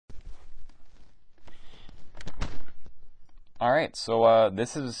Alright, so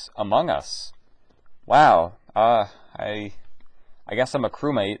this is Among Us. Wow. I guess I'm a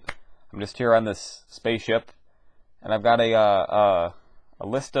crewmate. I'm just here on this spaceship, and I've got a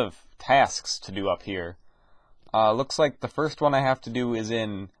list of tasks to do up here. Looks like the first one I have to do is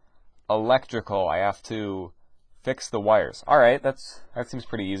in electrical. I have to fix the wires. Alright, that seems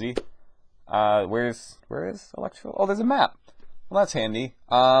pretty easy. Where is electrical? Oh, there's a map. Well, that's handy.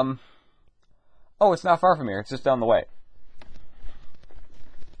 Oh, it's not far from here. It's just down the way.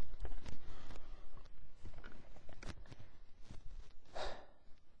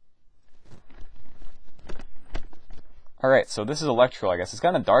 Alright, so this is electrical, I guess. It's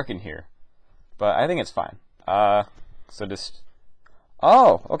kind of dark in here, but I think it's fine. So just...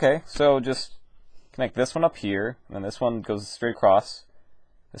 Oh, okay. So just connect this one up here, and then this one goes straight across.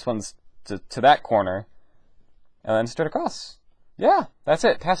 This one's to that corner, and then straight across. Yeah, that's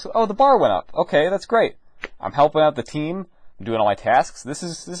it. Task. Oh, the bar went up. Okay, that's great. I'm helping out the team. I'm doing all my tasks. This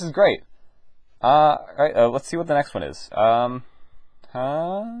is great. Alright, let's see what the next one is. I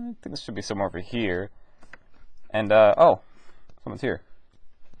think this should be somewhere over here. And, oh, someone's here.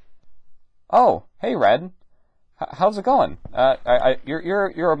 Oh, hey, Red. How's it going?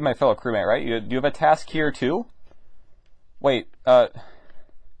 You're my fellow crewmate, right? Do you have a task here, too? Wait,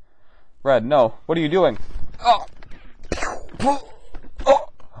 Red, no. What are you doing? Oh! Oh!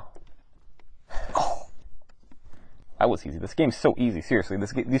 That was easy. This game's so easy, seriously.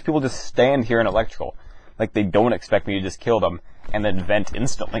 These people just stand here in electrical. Like, they don't expect me to just kill them and then vent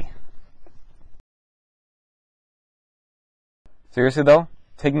instantly. Seriously, though?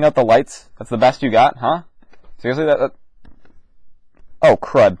 Taking out the lights? That's the best you got, huh? Seriously, that... Oh,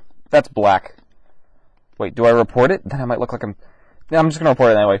 crud. That's black. Wait, do I report it? Then I might look like I'm... Yeah, I'm just gonna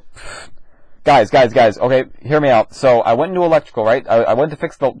report it anyway. Guys, okay, hear me out. So, I went into electrical, right? I went to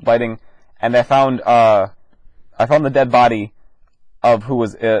fix the lighting, and I found the dead body of who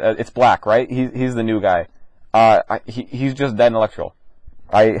was... it's black, right? He's the new guy. He's just dead in electrical.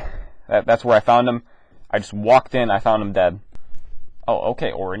 That's where I found him. I just walked in, I found him dead. Oh,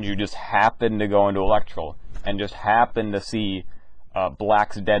 okay, Orange, you just happened to go into electrical and just happened to see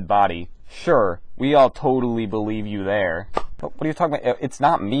Black's dead body. Sure, we all totally believe you there. What are you talking about? It's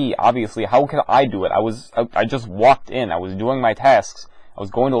not me, obviously. How could I do it? I just walked in. I was doing my tasks. I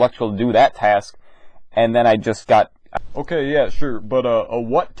was going to electrical to do that task, and then I just got... Okay, yeah, sure, but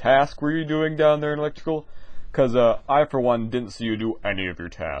what task were you doing down there in electrical? 'Cause I, for one, didn't see you do any of your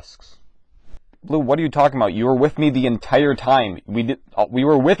tasks. Blue, what are you talking about? You were with me the entire time. We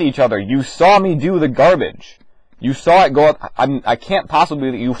were with each other. You saw me do the garbage. You saw it go up. I can't possibly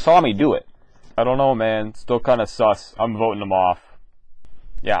believe that you saw me do it. I don't know, man. Still kind of sus. I'm voting him off.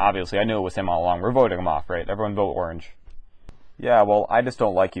 Yeah, obviously. I knew it was him all along. We're voting him off, right? Everyone vote Orange. Yeah, well, I just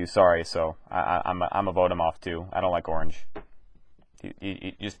don't like you. Sorry, so I'm a vote him off too. I don't like Orange.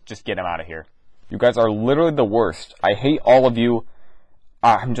 You just get him out of here. You guys are literally the worst. I hate all of you.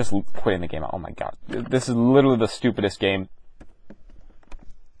 I'm just quitting the game. Oh my god. This is literally the stupidest game.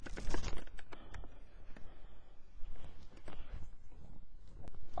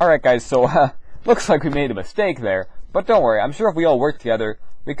 Alright guys, so looks like we made a mistake there. But don't worry, I'm sure if we all work together,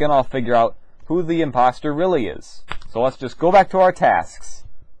 we can all figure out who the imposter really is. So let's just go back to our tasks.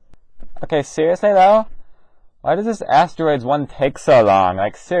 Okay, seriously though? Why does this Asteroids one take so long?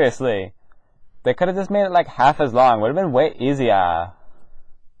 Like, seriously. They could have just made it like half as long. Would have been way easier.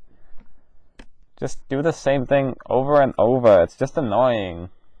 Just do the same thing over and over. It's just annoying.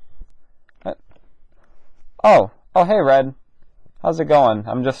 Oh, hey Red. How's it going?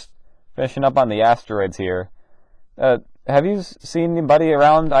 I'm just finishing up on the asteroids here. Have you seen anybody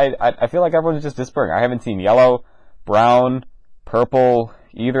around? I feel like everyone's just disappearing. I haven't seen yellow, brown, purple,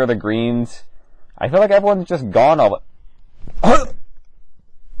 either of the greens. I feel like everyone's just gone all the...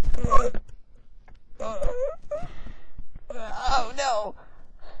 Oh no!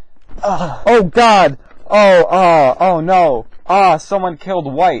 Oh god! Oh no! Someone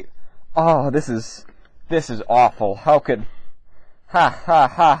killed White. Oh, this is awful. How could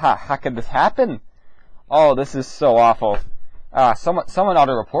how could this happen? Oh, this is so awful. Someone ought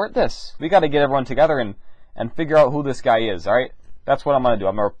to report this. We gotta get everyone together and figure out who this guy is, alright? That's what I'm gonna do.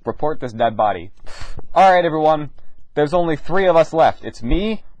 I'm gonna report this dead body. Alright everyone, there's only 3 of us left. It's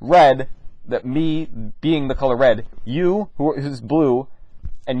me, Red, me being the color red, you, who's blue,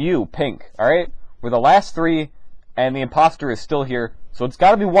 and you, pink, alright? We're the last 3, and the imposter is still here, so it's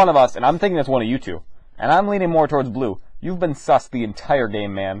gotta be one of us, and I'm thinking it's one of you 2. And I'm leaning more towards blue. You've been sus the entire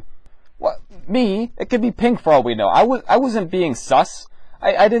game, man. What? Me? It could be pink for all we know. I wasn't being sus.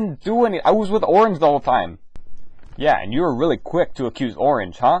 I didn't do any... I was with Orange the whole time. Yeah, and you were really quick to accuse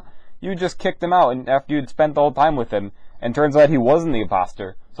Orange, huh? You just kicked him out and after you'd spent the whole time with him, and turns out he wasn't the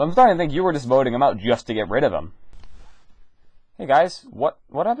imposter. So I'm starting to think you were just voting him out just to get rid of him. Hey guys, what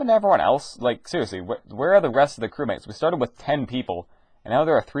happened to everyone else? Like, seriously, where are the rest of the crewmates? We started with 10 people, and now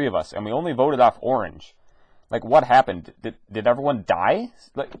there are 3 of us, and we only voted off Orange. Like, what happened? Did everyone die?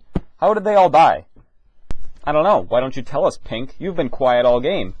 Like, how did they all die? I don't know. Why don't you tell us, Pink? You've been quiet all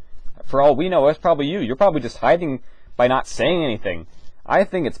game. For all we know, it's probably you. You're probably just hiding by not saying anything. I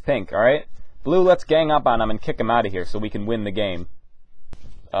think it's Pink, alright? Blue, let's gang up on him and kick him out of here so we can win the game.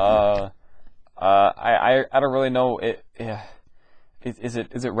 I don't really know. Is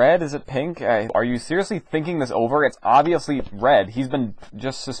it red? Is it pink? Are you seriously thinking this over? It's obviously red. He's been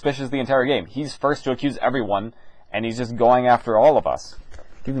just suspicious the entire game. He's first to accuse everyone, and he's just going after all of us.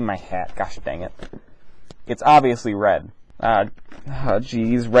 Give me my hat. Gosh dang it. It's obviously red.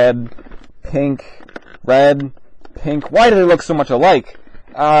 Jeez. Red, pink, red, pink. Why do they look so much alike?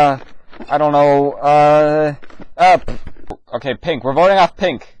 I don't know. Okay, Pink. We're voting off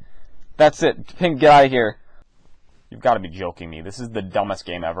Pink. That's it. Pink, get out of here. You've got to be joking me. This is the dumbest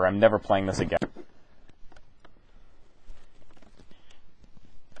game ever. I'm never playing this again.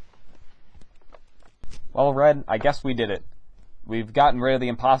 Well, Red, I guess we did it. We've gotten rid of the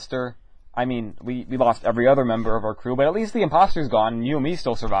imposter. I mean, we lost every other member of our crew, but at least the imposter's gone, and you and me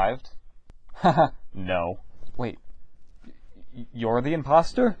still survived. Haha, no. Wait. You're the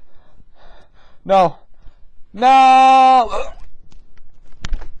imposter? No. No!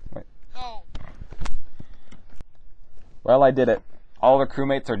 Wait. Well, I did it. All the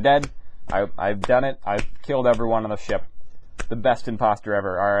crewmates are dead. I've done it. I've killed everyone on the ship. The best imposter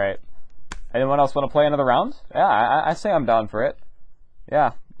ever. Alright. Anyone else want to play another round? Yeah, I say I'm down for it.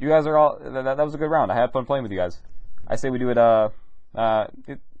 Yeah, you guys are all... That was a good round. I had fun playing with you guys. I say we do it,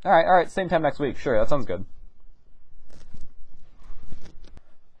 alright, same time next week. Sure, that sounds good.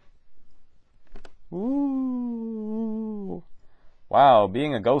 Ooh. Wow,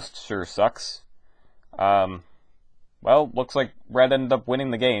 being a ghost sure sucks. Well, looks like Red ended up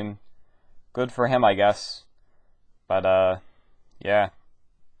winning the game. Good for him, I guess. But, yeah.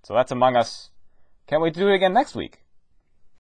 So that's Among Us. Can't wait to do it again next week.